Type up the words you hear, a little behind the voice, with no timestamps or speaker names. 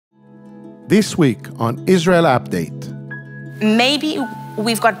This week on Israel Update. Maybe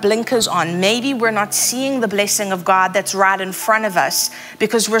we've got blinkers on. Maybe we're not seeing the blessing of God that's right in front of us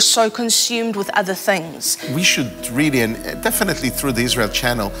because we're so consumed with other things. We should really, and definitely through the Israel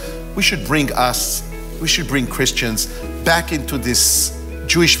channel, we should bring Christians back into this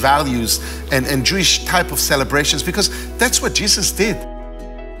Jewish values and Jewish type of celebrations, because that's what Jesus did.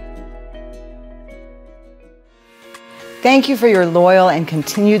 Thank you for your loyal and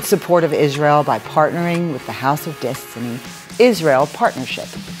continued support of Israel by partnering with the House of Destiny Israel Partnership.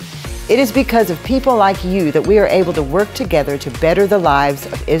 It is because of people like you that we are able to work together to better the lives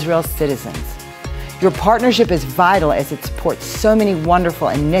of Israel's citizens. Your partnership is vital as it supports so many wonderful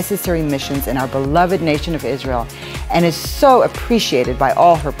and necessary missions in our beloved nation of Israel and is so appreciated by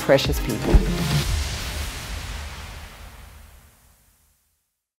all her precious people.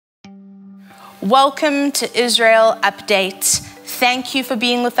 Welcome to Israel Update. Thank you for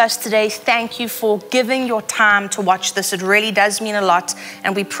being with us today. Thank you for giving your time to watch this. It really does mean a lot,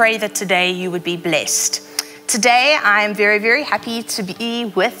 and we pray that today you would be blessed. Today, I am very, very happy to be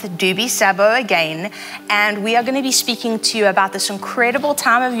with Dubi Sabo again, and we are going to be speaking to you about this incredible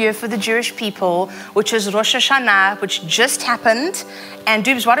time of year for the Jewish people, which is Rosh Hashanah, which just happened. And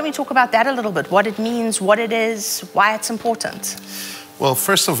Dubs, why don't we talk about that a little bit? What it means, what it is, why it's important. Well,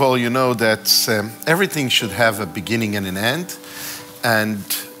 first of all, you know that everything should have a beginning and an end. And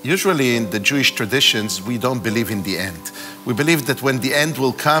usually in the Jewish traditions, we don't believe in the end. We believe that when the end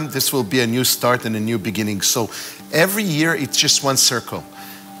will come, this will be a new start and a new beginning. So every year, it's just one circle.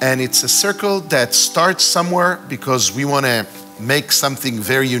 And it's a circle that starts somewhere because we want to make something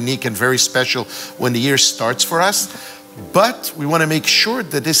very unique and very special when the year starts for us. But we want to make sure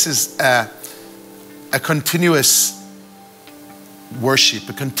that this is a continuous worship,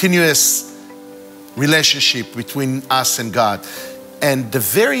 a continuous relationship between us and God. And the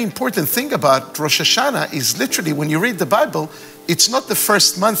very important thing about Rosh Hashanah is literally, when you read the Bible, it's not the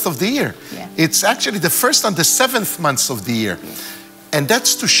first month of the year. Yeah. It's actually the first on the 7th month of the year. Yeah. And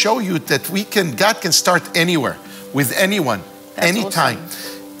that's to show you that God can start anywhere, with anyone, anytime.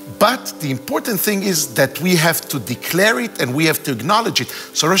 Awesome. But the important thing is that we have to declare it and we have to acknowledge it.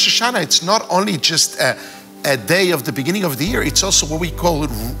 So Rosh Hashanah, it's not only just a day of the beginning of the year, it's also what we call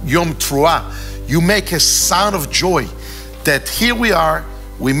Yom Teruah. You make a sound of joy that here we are,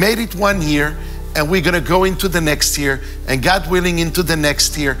 we made it one year, and we're gonna go into the next year, and God willing into the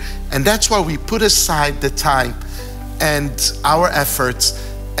next year. And that's why we put aside the time and our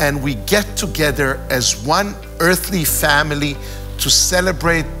efforts, and we get together as one earthly family to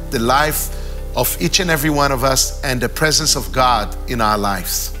celebrate the life of each and every one of us and the presence of God in our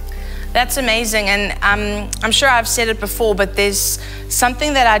lives. That's amazing, and I'm sure I've said it before, but there's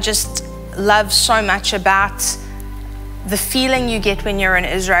something that I just love so much about the feeling you get when you're in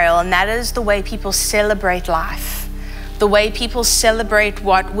Israel, and that is the way people celebrate life, the way people celebrate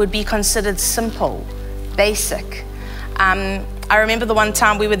what would be considered simple, basic. I remember the one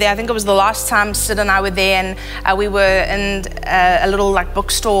time we were there, I think it was the last time Sid and I were there, and we were in a little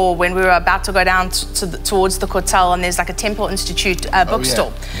bookstore when we were about to go down towards the Kotel, and there's a Temple Institute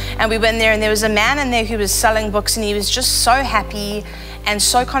bookstore. Yeah. And we went in there, and there was a man in there who was selling books, and he was just so happy and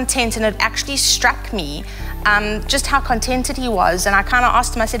so content, and it actually struck me just how contented he was. And I kind of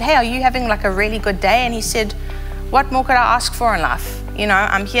asked him, I said, hey, are you having a really good day? And he said, what more could I ask for in life? You know,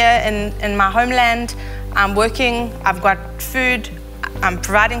 I'm here in my homeland, I'm working, I've got food, I'm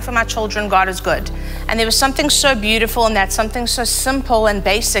providing for my children, God is good. And there was something so beautiful in that, something so simple and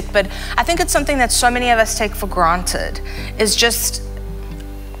basic, but I think it's something that so many of us take for granted, is just,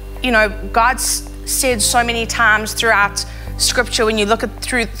 you know, God's said so many times throughout Scripture, when you look at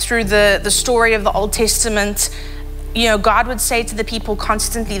through the story of the Old Testament, you know, God would say to the people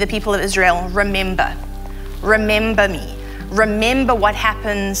constantly, the people of Israel, remember me. Remember what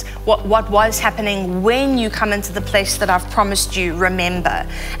happens, what was happening when you come into the place that I've promised you, remember.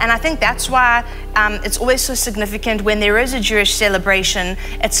 And I think that's why it's always so significant when there is a Jewish celebration.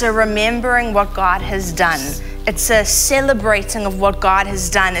 It's a remembering what God has done. It's a celebrating of what God has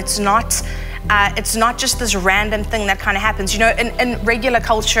done. It's not just this random thing that kind of happens. You know, in regular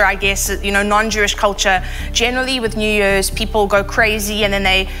culture, I guess, you know, non-Jewish culture, generally with New Year's, people go crazy and then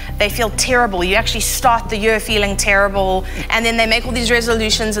they feel terrible. You actually start the year feeling terrible, and then they make all these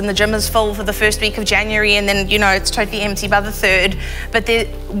resolutions and the gym is full for the first week of January, and then, you know, it's totally empty by the 3rd. But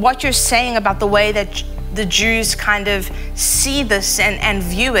what you're saying about the way that the Jews kind of see this and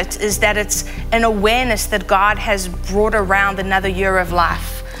view it is that it's an awareness that God has brought around another year of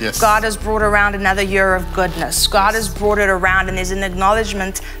life. Yes. God has brought around another year of goodness. God has brought it around, and there's an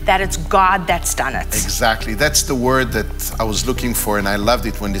acknowledgement that it's God that's done it. Exactly. That's the word that I was looking for, and I loved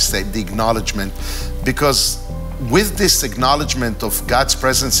it when they said the acknowledgement, because with this acknowledgement of God's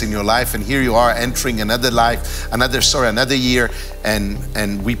presence in your life, and here you are entering another life, another year,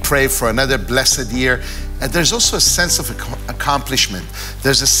 and we pray for another blessed year. And there's also a sense of accomplishment.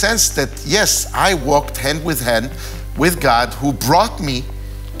 There's a sense that, yes, I walked hand with hand with God, who brought me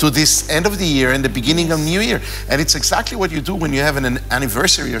to this end of the year and the beginning of New Year. And it's exactly what you do when you have an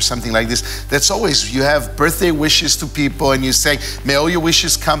anniversary or something like this. That's always, you have birthday wishes to people, and you say, may all your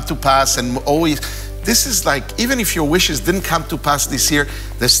wishes come to pass, and always. This is like, even if your wishes didn't come to pass this year,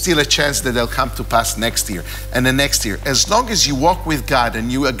 there's still a chance that they'll come to pass next year and the next year. As long as you walk with God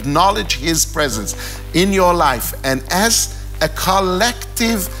and you acknowledge His presence in your life, and as a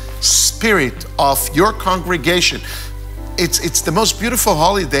collective spirit of your congregation, it's the most beautiful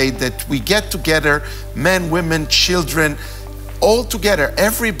holiday that we get together, men, women, children, all together,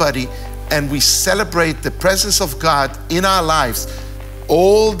 everybody, and we celebrate the presence of God in our lives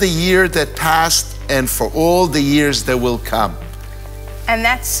all the year that passed and for all the years that will come. And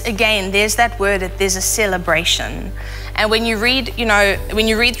that's, again, there's that word, that there's a celebration. And when you read, when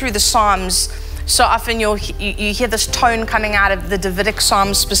you read through the Psalms, so often you hear this tone coming out of the Davidic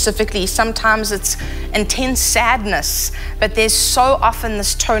Psalms specifically. Sometimes it's intense sadness, but there's so often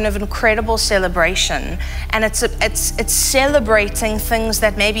this tone of incredible celebration. And it's celebrating things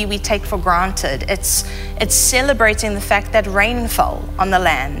that maybe we take for granted. It's celebrating the fact that rain fell on the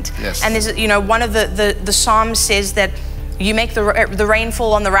land. Yes. And there's, one of the Psalms says that you make the rain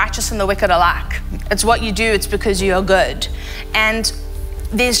fall on the righteous and the wicked alike. It's what you do, it's because you are good. And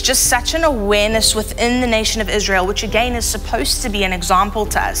there's just such an awareness within the nation of Israel, which again is supposed to be an example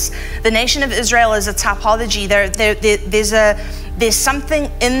to us. The nation of Israel is a typology. There's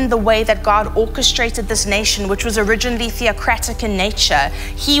something in the way that God orchestrated this nation, which was originally theocratic in nature.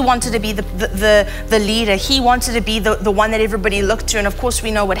 He wanted to be the leader. He wanted to be the one that everybody looked to. And of course,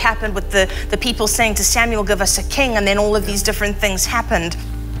 we know what happened with the people saying to Samuel, give us a king, and then all of these different things happened.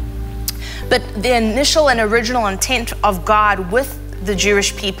 But the initial and original intent of God with the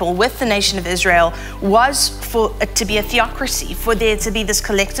Jewish people, with the nation of Israel, was for it to be a theocracy, for there to be this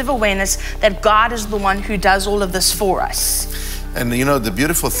collective awareness that God is the one who does all of this for us. And the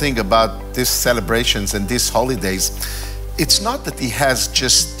beautiful thing about these celebrations and these holidays, it's not that He has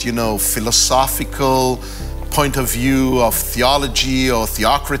just, philosophical point of view of theology or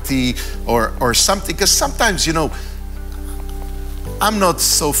theocracy or something, because sometimes, I'm not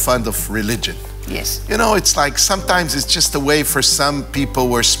so fond of religion. Yes. It's like sometimes it's just a way for some people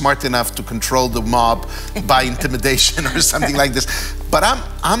who are smart enough to control the mob by intimidation or something like this. But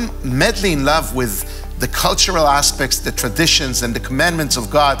I'm madly in love with the cultural aspects, the traditions, and the commandments of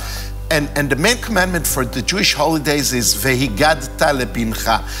God. And the main commandment for the Jewish holidays is Vehigadta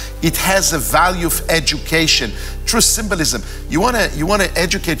lebincha. It has a value of education, true symbolism. You want to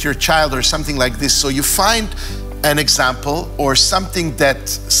educate your child or something like this, so you find an example or something that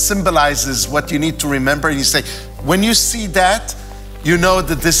symbolizes what you need to remember, and you say, when you see that, you know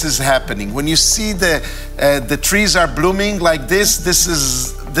that this is happening. When you see the trees are blooming like this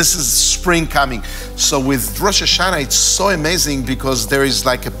is spring coming. So with Rosh Hashanah, it's so amazing because there is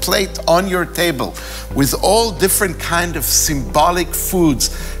like a plate on your table with all different kind of symbolic foods,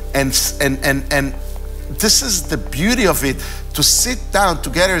 and this is the beauty of it, to sit down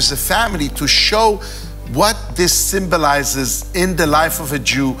together as a family to show what this symbolizes in the life of a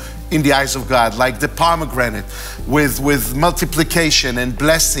Jew in the eyes of God, like the pomegranate with multiplication and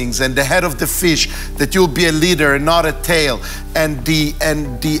blessings, and the head of the fish, that you'll be a leader and not a tail, and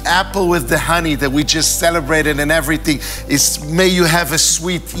the apple with the honey that we just celebrated, and everything is, may you have a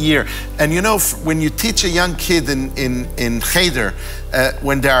sweet year. And when you teach a young kid in Cheder,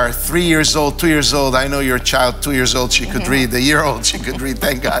 when they are 3 years old, 2 years old, I know your child 2 years old, she could read, a year old she could read,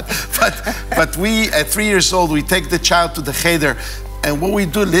 thank God. But we at 3 years old, we take the child to the Cheder, and what we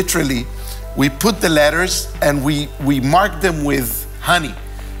do literally, we put the letters and we mark them with honey,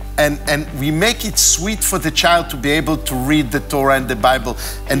 and we make it sweet for the child to be able to read the Torah and the Bible,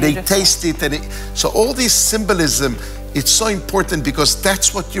 and they taste it, so all this symbolism, it's so important, because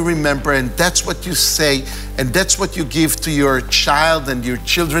that's what you remember, and that's what you say, and that's what you give to your child and your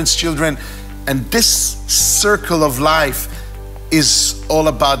children's children. And this circle of life is all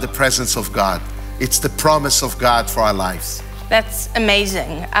about the presence of God. It's the promise of God for our lives. That's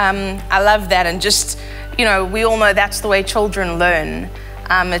amazing. I love that. And just, we all know that's the way children learn.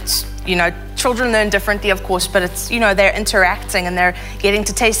 It's, children learn differently, of course, but it's, you know, they're interacting and they're getting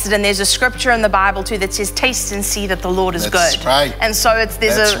to taste it. And there's a scripture in the Bible too that says, taste and see that the Lord is good. That's right. And so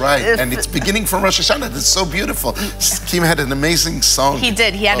That's right. And it's beginning from Rosh Hashanah. That's so beautiful. Kim had an amazing song. He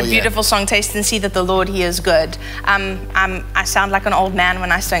did. He had a beautiful song, Taste and See That the Lord, He is Good. I sound like an old man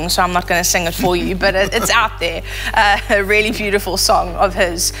when I sing, so I'm not going to sing it for you, but it's out there. A really beautiful song of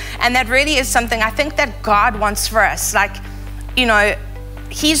his. And that really is something I think that God wants for us. Like, you know,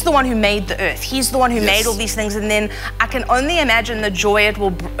 He's the one who made the earth. He's the one who made all these things. And then I can only imagine the joy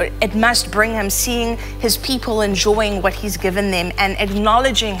it must bring him, seeing his people enjoying what he's given them and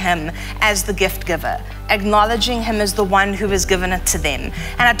acknowledging him as the gift giver, acknowledging him as the one who has given it to them.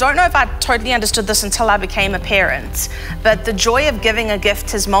 And I don't know if I totally understood this until I became a parent, but the joy of giving a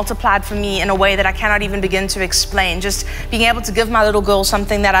gift has multiplied for me in a way that I cannot even begin to explain. Just being able to give my little girl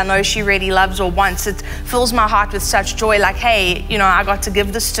something that I know she really loves or wants, it fills my heart with such joy. Like, hey, you know, I got to give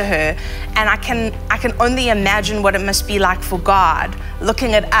this to her, and I can only imagine what it must be like for God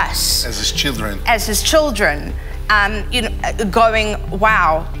looking at us as his children, you know, going,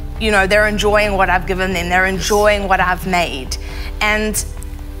 wow, you know, they're enjoying what I've given them, they're enjoying what I've made. And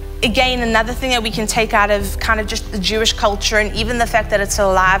again, another thing that we can take out of kind of just the Jewish culture, and even the fact that it's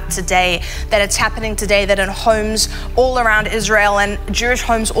alive today, that it's happening today, that in homes all around Israel and Jewish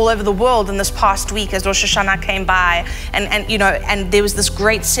homes all over the world in this past week as Rosh Hashanah came by, and you know, and there was this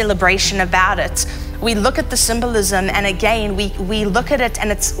great celebration about it. We look at the symbolism, and again, we look at it,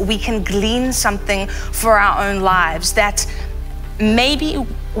 and we can glean something for our own lives, that maybe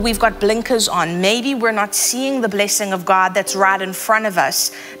we've got blinkers on. Maybe we're not seeing the blessing of God that's right in front of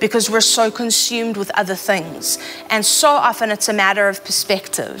us because we're so consumed with other things. And so often it's a matter of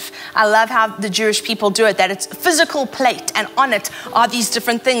perspective. I love how the Jewish people do it, that it's a physical plate and on it are these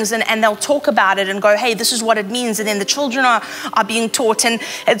different things, and they'll talk about it and go, hey, this is what it means. And then the children are being taught, and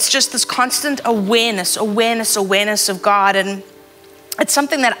it's just this constant awareness of God. And it's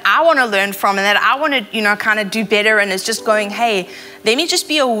something that I want to learn from, and that I want to, you know, kind of do better. And is just going, hey, let me just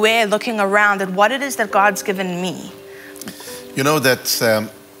be aware, looking around at what it is that God's given me. You know that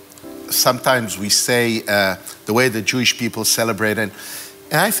sometimes we say the way the Jewish people celebrate, and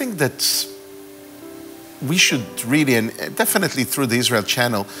I think that we should really, and definitely through the Israel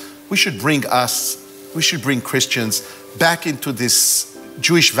channel, we should bring Christians back into this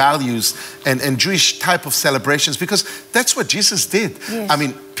Jewish values and Jewish type of celebrations, because that's what Jesus did. Yes. I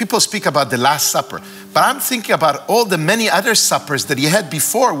mean, people speak about the Last Supper, but I'm thinking about all the many other suppers that he had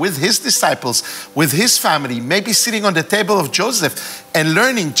before with his disciples, with his family, maybe sitting on the table of Joseph and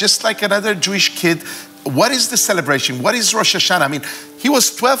learning, just like another Jewish kid, what is the celebration? What is Rosh Hashanah? I mean, he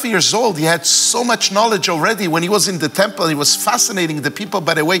was 12 years old. He had so much knowledge already. When he was in the temple, he was fascinating the people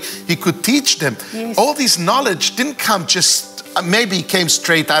by the way he could teach them. Yes. All this knowledge didn't come just, maybe it came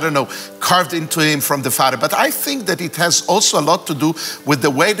straight, I don't know, carved into him from the Father. But I think that it has also a lot to do with the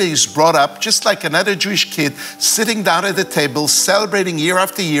way that he's brought up, just like another Jewish kid, sitting down at the table, celebrating year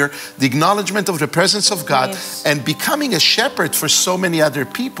after year the acknowledgement of the presence of God, yes, and becoming a shepherd for so many other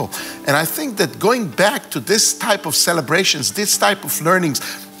people. And I think that going back to this type of celebrations, this type of learnings,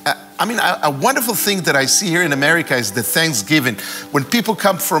 I mean, a wonderful thing that I see here in America is the Thanksgiving. When people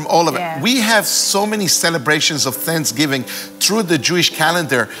come from all over, we have so many celebrations of Thanksgiving through the Jewish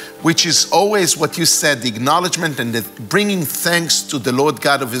calendar, which is always what you said, the acknowledgement and the bringing thanks to the Lord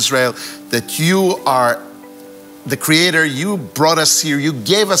God of Israel, that you are the Creator, you brought us here, you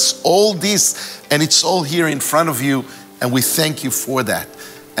gave us all this, and it's all here in front of you, and we thank you for that.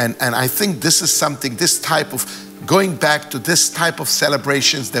 And I think this is something, this type of going back to this type of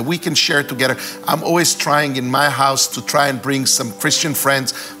celebrations that we can share together. I'm always trying in my house to try and bring some Christian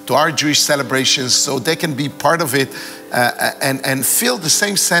friends to our Jewish celebrations so they can be part of it and feel the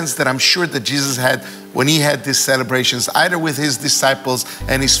same sense that I'm sure that Jesus had when he had these celebrations, either with his disciples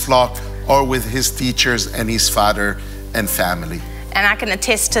and his flock or with his teachers and his father and family. And I can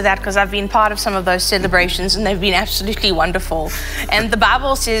attest to that because I've been part of some of those celebrations and they've been absolutely wonderful. And the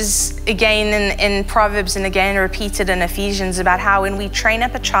Bible says again in Proverbs and again repeated in Ephesians about how when we train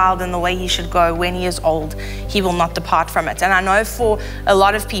up a child in the way he should go, when he is old, he will not depart from it. And I know for a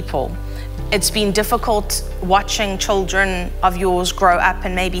lot of people, it's been difficult watching children of yours grow up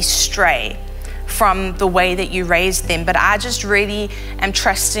and maybe stray from the way that you raised them. But I just really am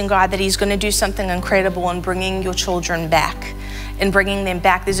trusting God that he's going to do something incredible in bringing your children back. in bringing them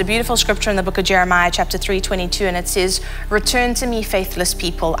back. There's a beautiful scripture in the book of Jeremiah, chapter 3:22, and it says, "Return to me, faithless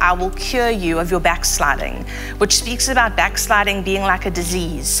people, I will cure you of your backsliding," which speaks about backsliding being like a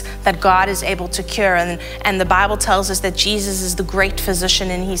disease that God is able to cure. And the Bible tells us that Jesus is the great physician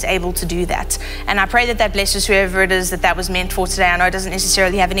and he's able to do that. And I pray that that blesses whoever it is that was meant for today. I know it doesn't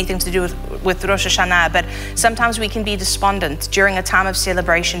necessarily have anything to do with Rosh Hashanah, but sometimes we can be despondent during a time of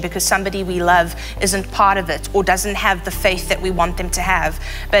celebration because somebody we love isn't part of it or doesn't have the faith that we want them to have.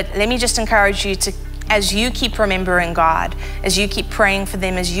 But let me just encourage you to, as you keep remembering God, as you keep praying for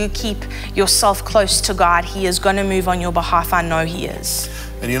them, as you keep yourself close to God, he is going to move on your behalf. I know he is.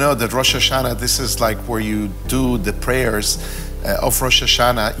 And you know that Rosh Hashanah, this is like where you do the prayers of Rosh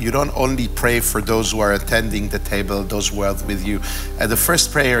Hashanah. You don't only pray for those who are attending the table, those who are with you. The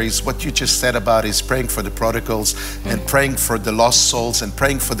first prayer is what you just said about, is praying for the prodigals and praying for the lost souls and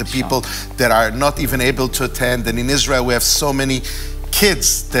praying for the people that are not even able to attend. And in Israel, we have so many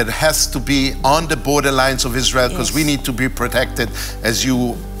kids that has to be on the borderlines of Israel because we need to be protected. As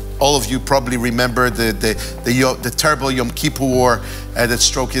you, all of you probably remember the terrible Yom Kippur War that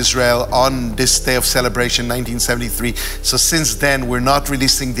struck Israel on this day of celebration, 1973. So since then, we're not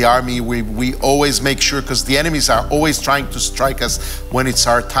releasing the army. We always make sure, because the enemies are always trying to strike us when it's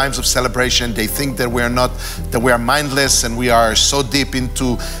our times of celebration. They think that we are mindless and we are so deep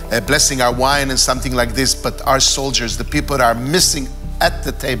into blessing our wine and something like this. But our soldiers, the people that are missing at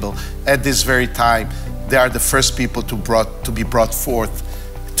the table at this very time, they are the first people to be brought forth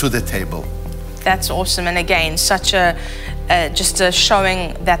to the table. That's awesome. And again, such just a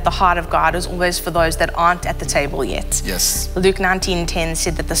showing that the heart of God is always for those that aren't at the table yet. Yes. Luke 19:10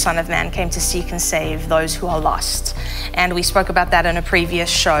 said that the Son of Man came to seek and save those who are lost. And we spoke about that in a previous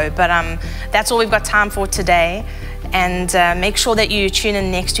show, but that's all we've got time for today. And make sure that you tune in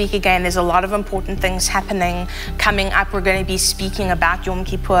next week again. There's a lot of important things happening coming up. We're going to be speaking about Yom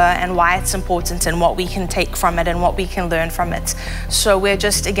Kippur and why it's important and what we can take from it and what we can learn from it. So we're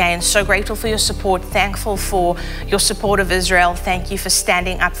just, again, so grateful for your support, thankful for your support of Israel. Thank you for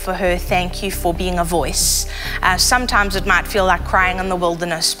standing up for her. Thank you for being a voice. Sometimes it might feel like crying in the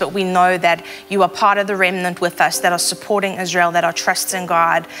wilderness, but we know that you are part of the remnant with us that are supporting Israel, that are trusting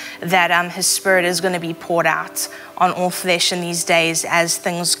God, that his spirit is going to be poured out on all flesh in these days as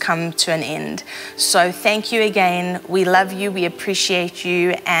things come to an end. So thank you again. We love you. We appreciate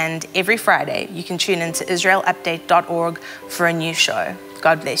you. And every Friday, you can tune into israelupdate.org for a new show.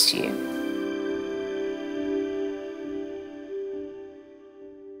 God bless you.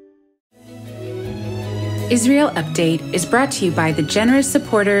 Israel Update is brought to you by the generous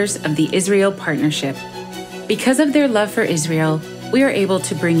supporters of the Israel Partnership. Because of their love for Israel, we are able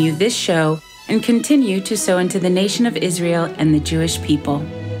to bring you this show and continue to sow into the nation of Israel and the Jewish people.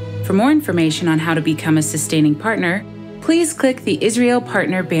 For more information on how to become a sustaining partner, please click the Israel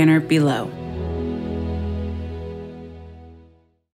Partner banner below.